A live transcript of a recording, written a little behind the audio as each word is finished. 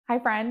Hi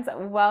friends,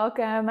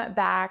 welcome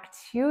back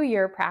to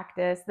your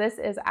practice. This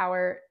is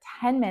our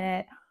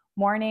 10-minute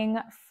morning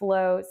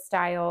flow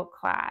style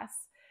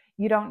class.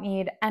 You don't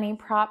need any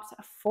props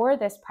for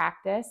this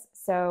practice,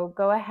 so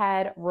go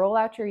ahead, roll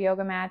out your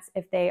yoga mats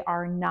if they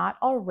are not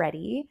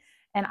already,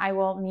 and I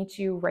will meet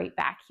you right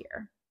back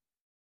here.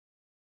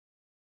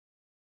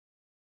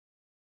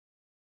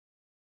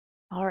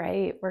 All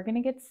right, we're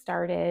gonna get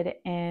started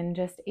in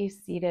just a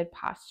seated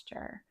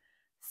posture.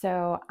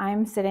 So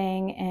I'm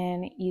sitting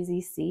in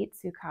easy seat,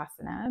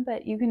 Sukhasana,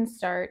 but you can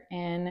start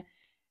in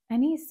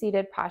any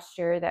seated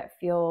posture that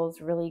feels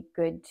really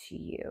good to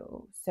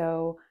you.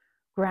 So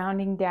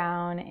grounding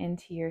down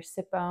into your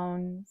sit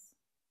bones,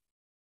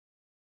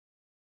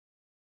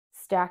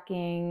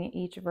 stacking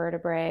each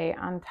vertebrae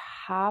on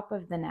top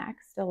of the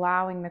next,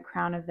 allowing the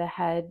crown of the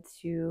head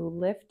to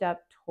lift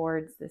up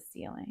towards the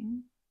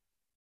ceiling.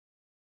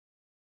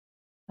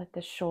 Let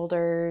the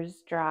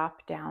shoulders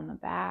drop down the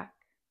back.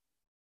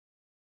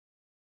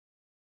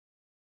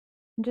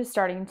 I'm just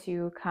starting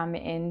to come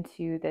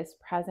into this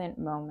present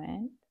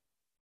moment.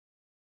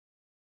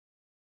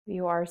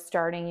 You are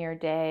starting your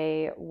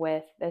day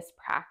with this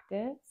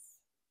practice.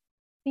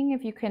 Seeing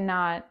if you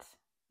cannot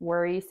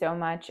worry so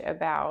much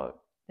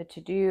about the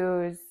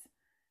to-dos,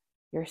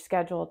 your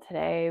schedule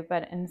today,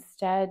 but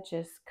instead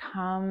just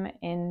come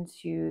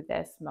into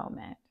this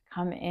moment.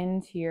 Come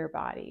into your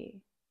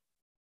body.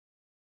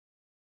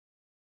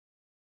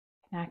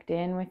 Connect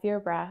in with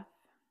your breath.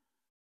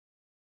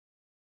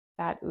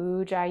 That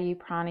Ujjayi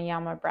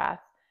pranayama breath,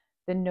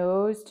 the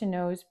nose to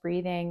nose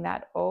breathing,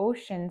 that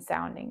ocean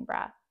sounding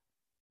breath.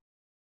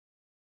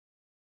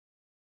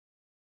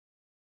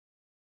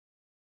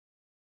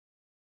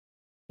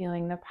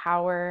 Feeling the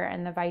power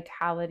and the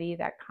vitality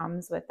that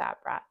comes with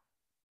that breath.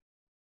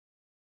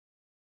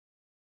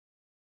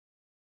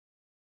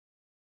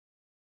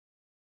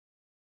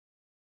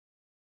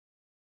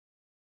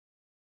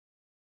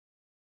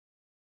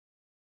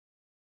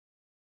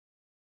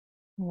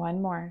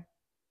 One more.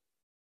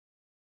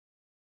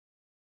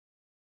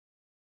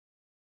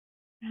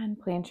 And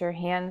plant your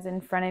hands in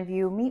front of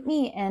you. Meet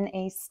me in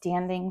a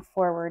standing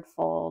forward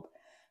fold.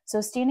 So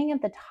standing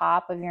at the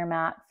top of your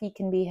mat, feet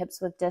can be hips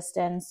width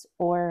distance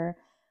or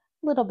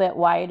a little bit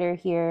wider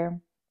here.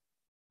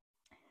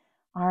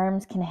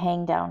 Arms can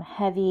hang down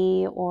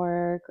heavy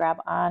or grab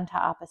onto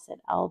opposite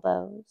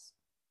elbows.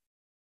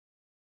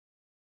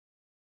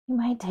 You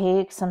might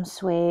take some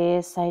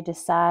sways side to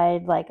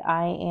side like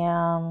I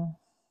am.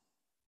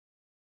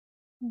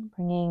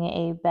 Bringing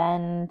a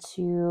bend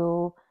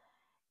to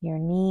your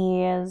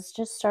knees,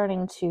 just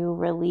starting to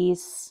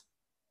release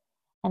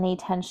any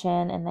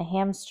tension in the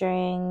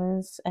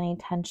hamstrings, any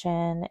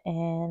tension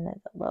in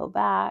the low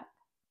back.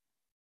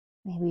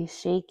 Maybe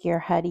shake your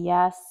head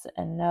yes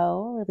and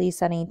no.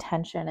 Release any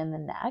tension in the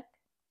neck.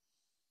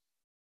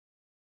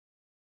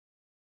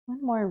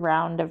 One more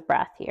round of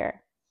breath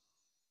here.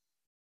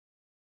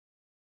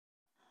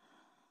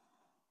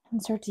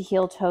 And start to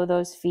heel toe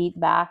those feet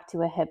back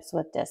to a hips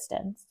width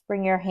distance.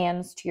 Bring your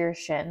hands to your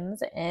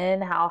shins.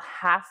 Inhale,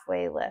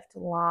 halfway lift,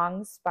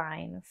 long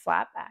spine,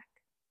 flat back.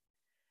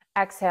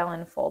 Exhale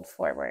and fold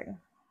forward.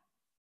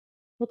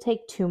 We'll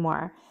take two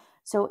more.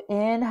 So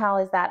inhale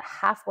is that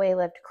halfway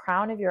lift,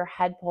 crown of your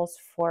head pulls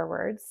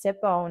forward, sit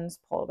bones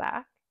pull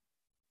back.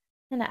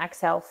 And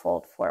exhale,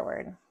 fold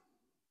forward.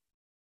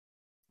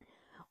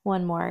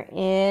 One more.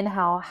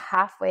 Inhale,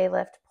 halfway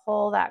lift,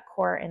 pull that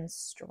core in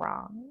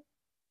strong.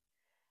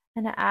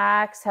 And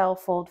exhale,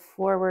 fold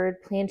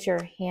forward, plant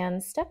your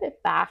hands, step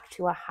it back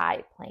to a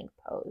high plank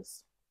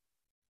pose.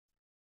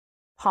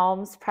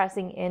 Palms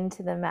pressing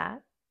into the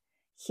mat,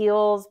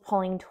 heels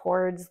pulling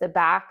towards the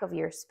back of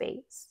your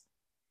space.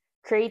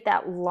 Create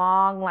that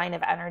long line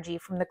of energy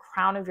from the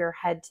crown of your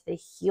head to the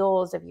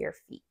heels of your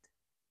feet.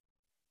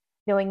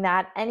 Knowing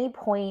that any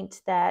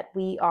point that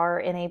we are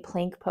in a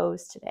plank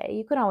pose today,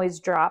 you can always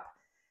drop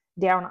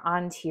down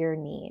onto your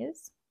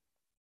knees.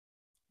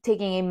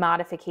 Taking a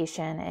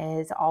modification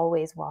is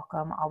always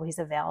welcome, always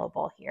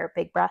available here.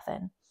 Big breath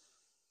in.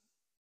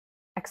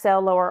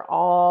 Exhale, lower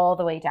all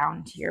the way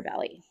down to your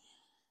belly.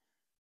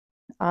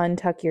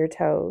 Untuck your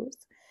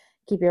toes.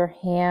 Keep your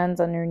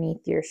hands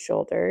underneath your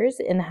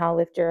shoulders. Inhale,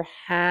 lift your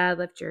head,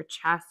 lift your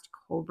chest,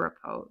 cobra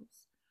pose.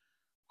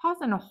 Pause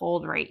and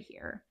hold right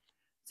here.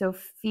 So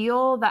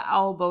feel the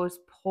elbows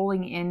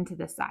pulling into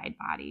the side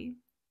body.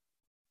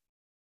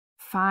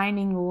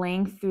 Finding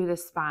length through the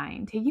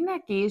spine, taking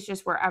that gaze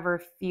just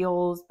wherever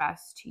feels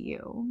best to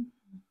you.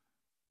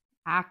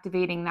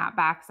 Activating that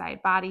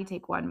backside body.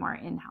 Take one more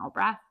inhale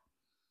breath.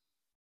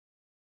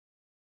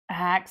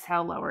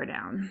 Exhale, lower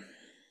down.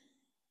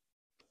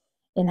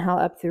 Inhale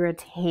up through a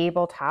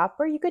tabletop,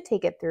 or you could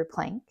take it through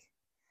plank.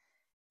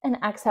 And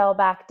exhale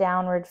back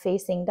downward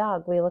facing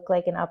dog. We look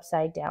like an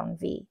upside down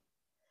V.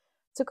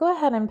 So go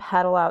ahead and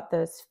pedal out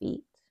those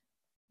feet.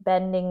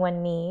 Bending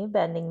one knee,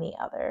 bending the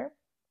other.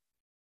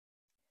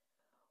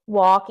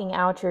 Walking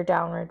out your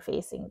downward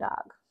facing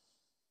dog.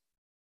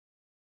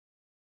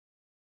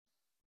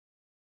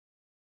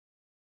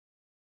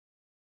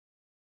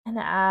 And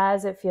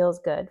as it feels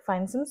good,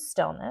 find some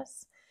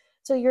stillness.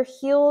 So your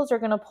heels are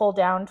going to pull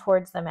down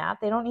towards the mat.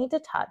 They don't need to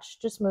touch,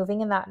 just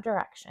moving in that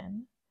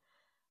direction.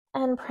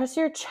 And press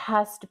your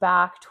chest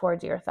back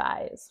towards your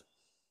thighs.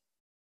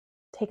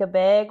 Take a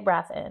big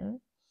breath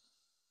in.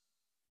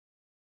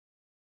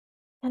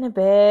 And a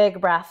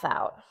big breath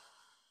out.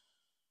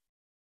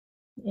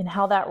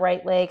 Inhale that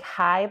right leg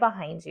high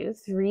behind you,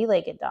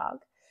 three-legged dog.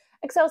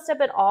 Exhale,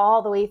 step it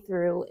all the way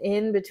through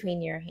in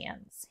between your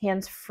hands.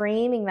 Hands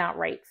framing that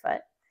right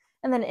foot.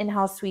 And then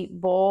inhale, sweep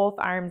both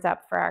arms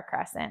up for our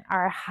crescent,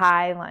 our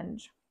high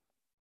lunge.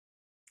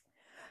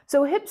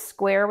 So hips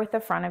square with the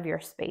front of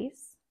your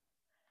space.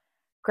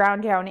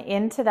 Ground down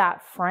into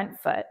that front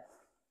foot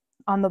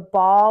on the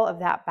ball of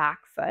that back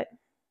foot.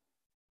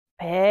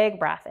 Big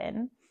breath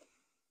in.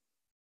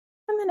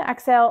 And then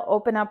exhale,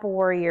 open up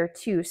warrior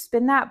two.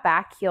 Spin that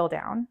back heel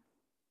down.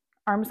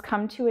 Arms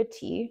come to a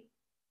T.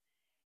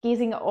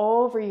 Gazing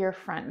over your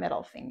front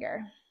middle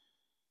finger.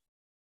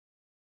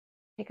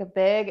 Take a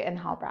big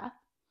inhale breath.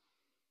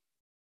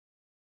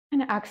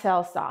 And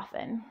exhale,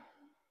 soften.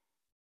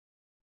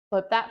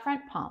 Flip that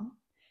front palm.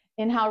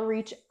 Inhale,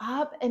 reach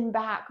up and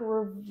back.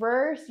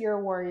 Reverse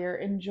your warrior.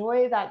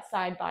 Enjoy that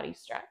side body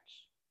stretch.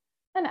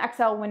 And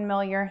exhale,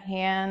 windmill your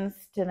hands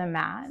to the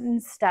mat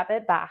and step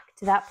it back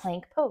to that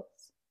plank pose.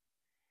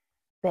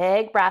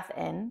 Big breath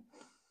in.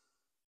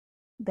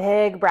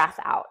 Big breath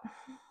out.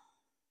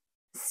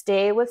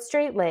 Stay with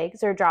straight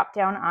legs or drop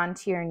down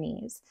onto your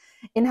knees.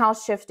 Inhale,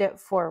 shift it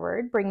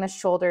forward. Bring the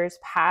shoulders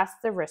past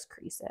the wrist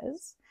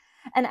creases.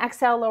 And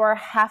exhale, lower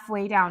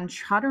halfway down,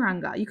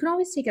 chaturanga. You can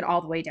always take it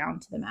all the way down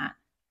to the mat.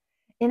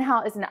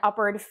 Inhale is an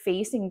upward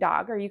facing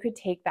dog, or you could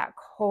take that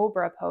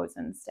cobra pose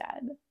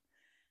instead.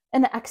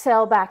 And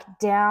exhale, back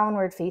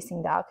downward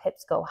facing dog,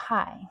 hips go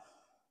high.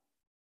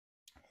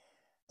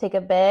 Take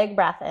a big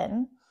breath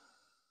in.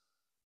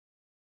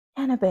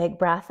 And a big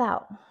breath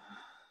out.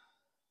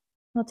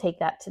 We'll take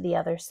that to the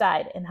other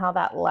side. Inhale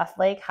that left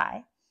leg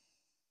high.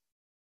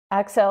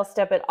 Exhale,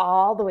 step it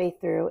all the way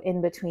through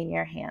in between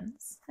your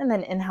hands. And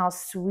then inhale,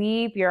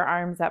 sweep your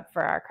arms up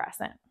for our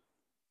crescent.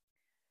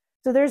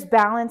 So there's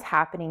balance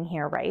happening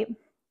here, right?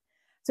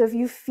 So if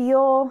you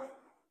feel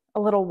a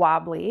little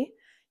wobbly,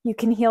 you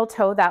can heel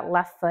toe that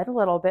left foot a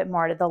little bit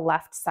more to the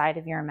left side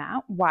of your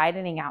mat,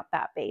 widening out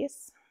that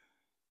base.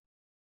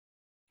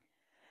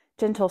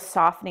 Gentle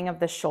softening of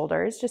the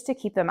shoulders just to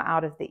keep them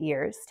out of the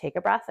ears. Take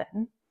a breath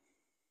in.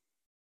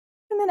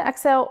 And then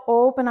exhale,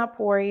 open up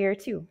warrior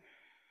two.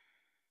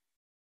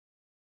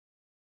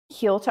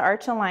 Heel to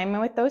arch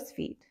alignment with those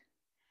feet.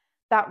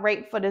 That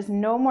right foot is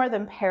no more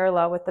than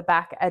parallel with the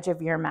back edge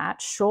of your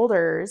mat.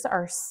 Shoulders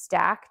are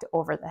stacked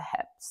over the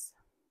hips.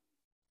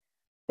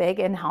 Big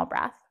inhale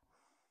breath.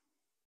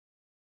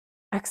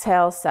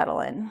 Exhale, settle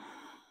in.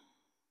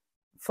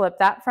 Flip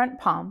that front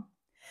palm.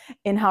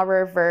 Inhale,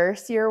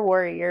 reverse your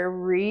warrior,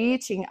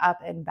 reaching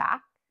up and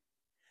back.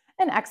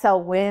 And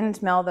exhale,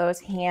 windmill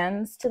those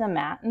hands to the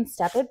mat and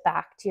step it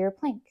back to your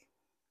plank.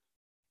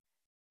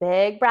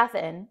 Big breath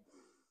in.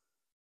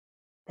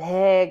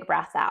 Big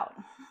breath out.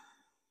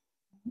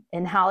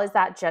 Inhale is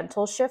that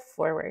gentle shift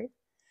forward.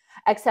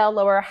 Exhale,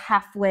 lower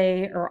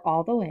halfway or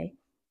all the way.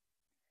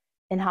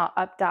 Inhale,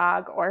 up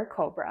dog or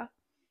cobra.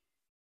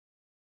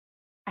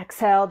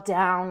 Exhale,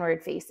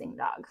 downward facing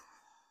dog.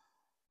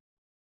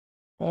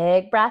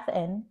 Big breath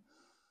in.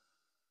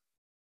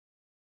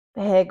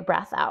 Big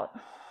breath out.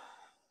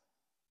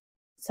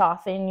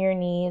 Soften your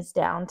knees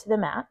down to the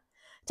mat.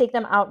 Take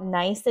them out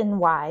nice and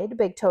wide,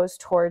 big toes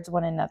towards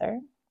one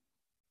another.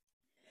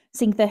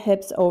 Sink the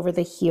hips over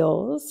the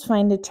heels.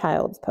 Find a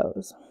child's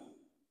pose.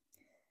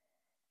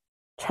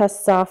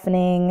 Chest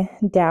softening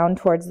down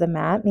towards the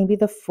mat. Maybe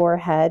the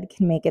forehead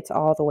can make it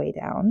all the way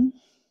down.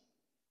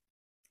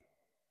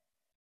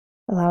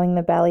 Allowing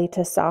the belly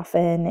to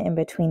soften in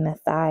between the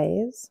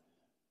thighs.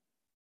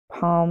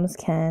 Palms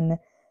can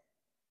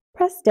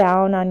press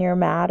down on your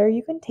mat, or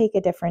you can take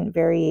a different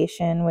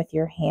variation with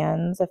your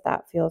hands if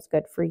that feels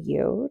good for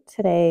you.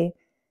 Today,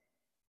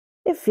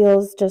 it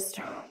feels just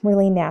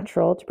really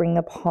natural to bring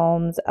the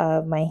palms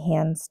of my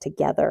hands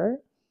together,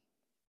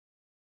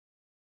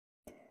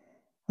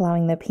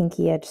 allowing the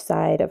pinky edge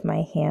side of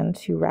my hand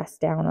to rest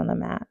down on the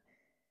mat.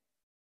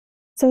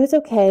 So it's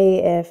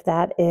okay if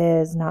that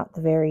is not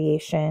the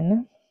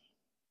variation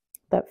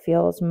that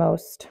feels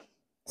most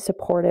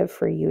supportive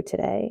for you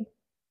today.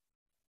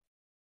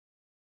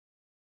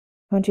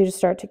 I want you to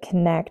start to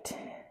connect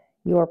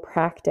your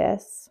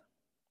practice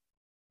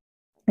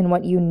and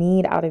what you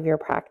need out of your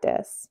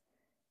practice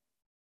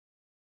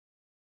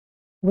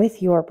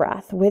with your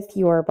breath, with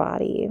your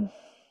body.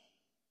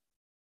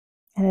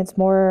 And it's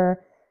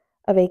more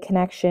of a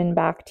connection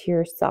back to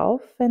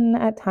yourself, and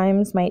at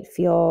times might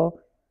feel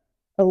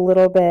a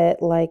little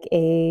bit like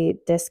a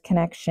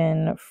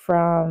disconnection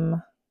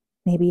from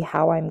maybe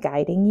how I'm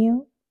guiding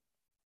you.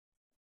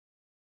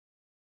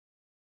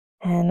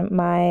 And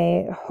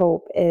my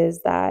hope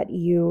is that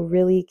you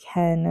really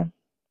can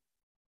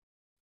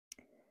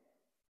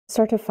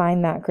start to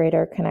find that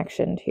greater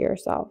connection to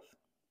yourself,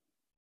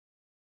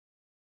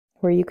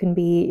 where you can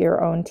be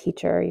your own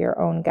teacher, your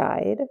own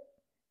guide,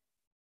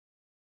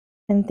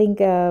 And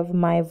think of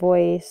my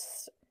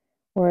voice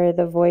or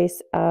the voice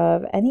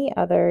of any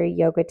other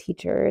yoga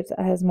teachers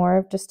as more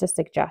of just a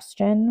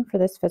suggestion for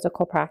this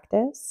physical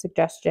practice,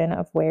 suggestion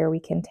of where we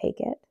can take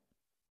it.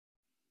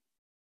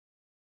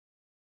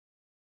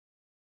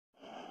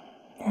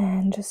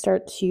 And just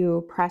start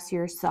to press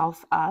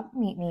yourself up.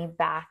 Meet me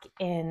back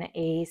in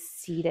a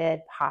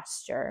seated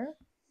posture.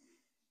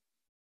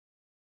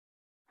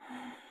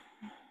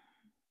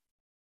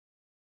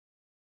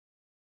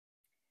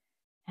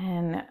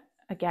 And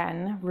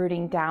again,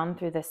 rooting down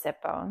through the sit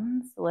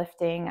bones,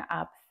 lifting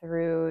up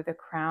through the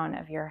crown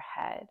of your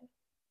head.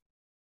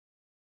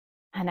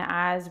 And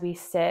as we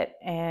sit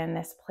in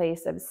this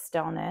place of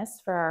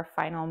stillness for our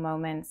final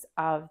moments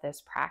of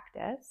this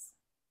practice,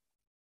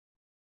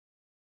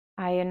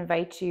 I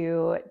invite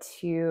you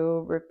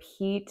to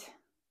repeat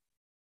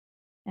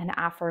an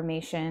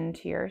affirmation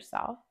to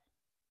yourself.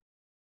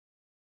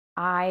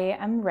 I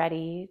am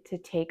ready to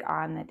take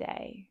on the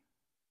day.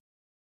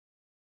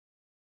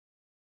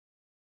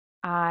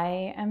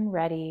 I am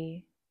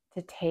ready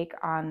to take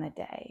on the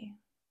day.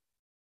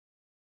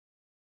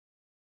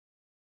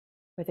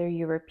 Whether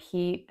you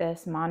repeat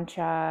this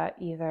mantra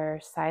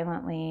either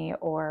silently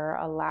or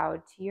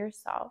aloud to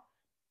yourself,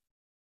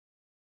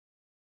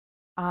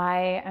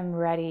 I am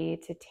ready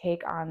to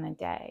take on the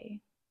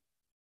day.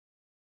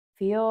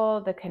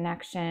 Feel the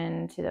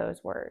connection to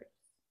those words.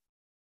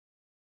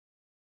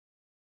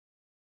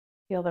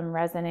 Feel them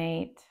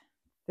resonate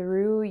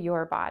through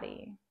your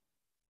body.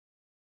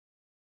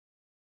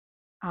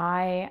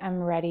 I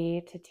am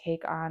ready to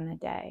take on the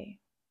day.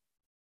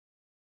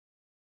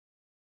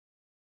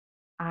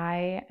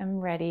 I am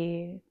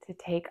ready to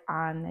take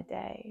on the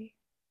day.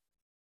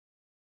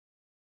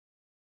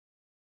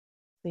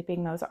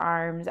 Sweeping those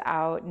arms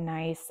out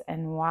nice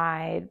and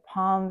wide,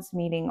 palms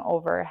meeting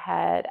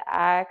overhead.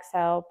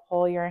 Exhale,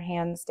 pull your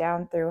hands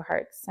down through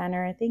heart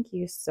center. Thank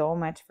you so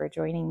much for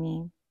joining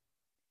me.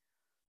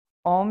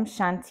 Om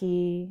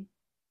Shanti,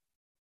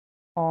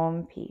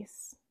 Om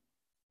Peace.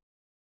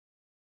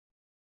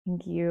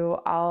 Thank you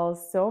all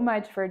so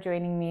much for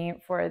joining me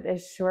for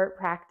this short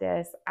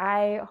practice.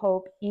 I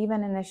hope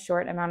even in this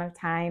short amount of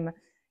time,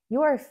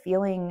 you are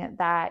feeling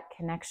that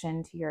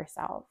connection to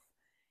yourself.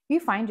 If you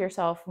find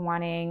yourself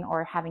wanting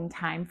or having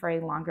time for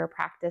a longer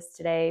practice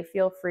today,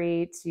 feel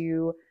free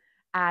to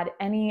add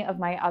any of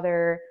my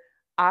other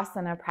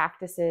asana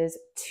practices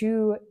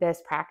to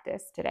this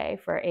practice today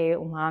for a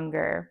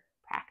longer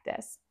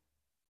practice.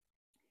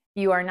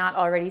 If you are not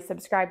already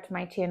subscribed to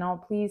my channel,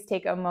 please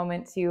take a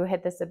moment to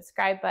hit the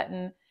subscribe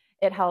button.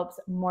 It helps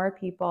more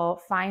people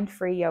find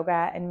free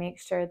yoga and make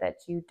sure that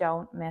you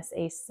don't miss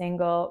a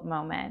single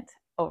moment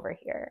over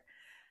here.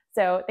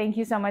 So thank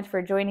you so much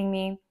for joining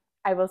me.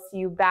 I will see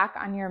you back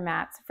on your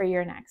mats for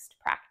your next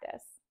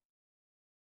practice.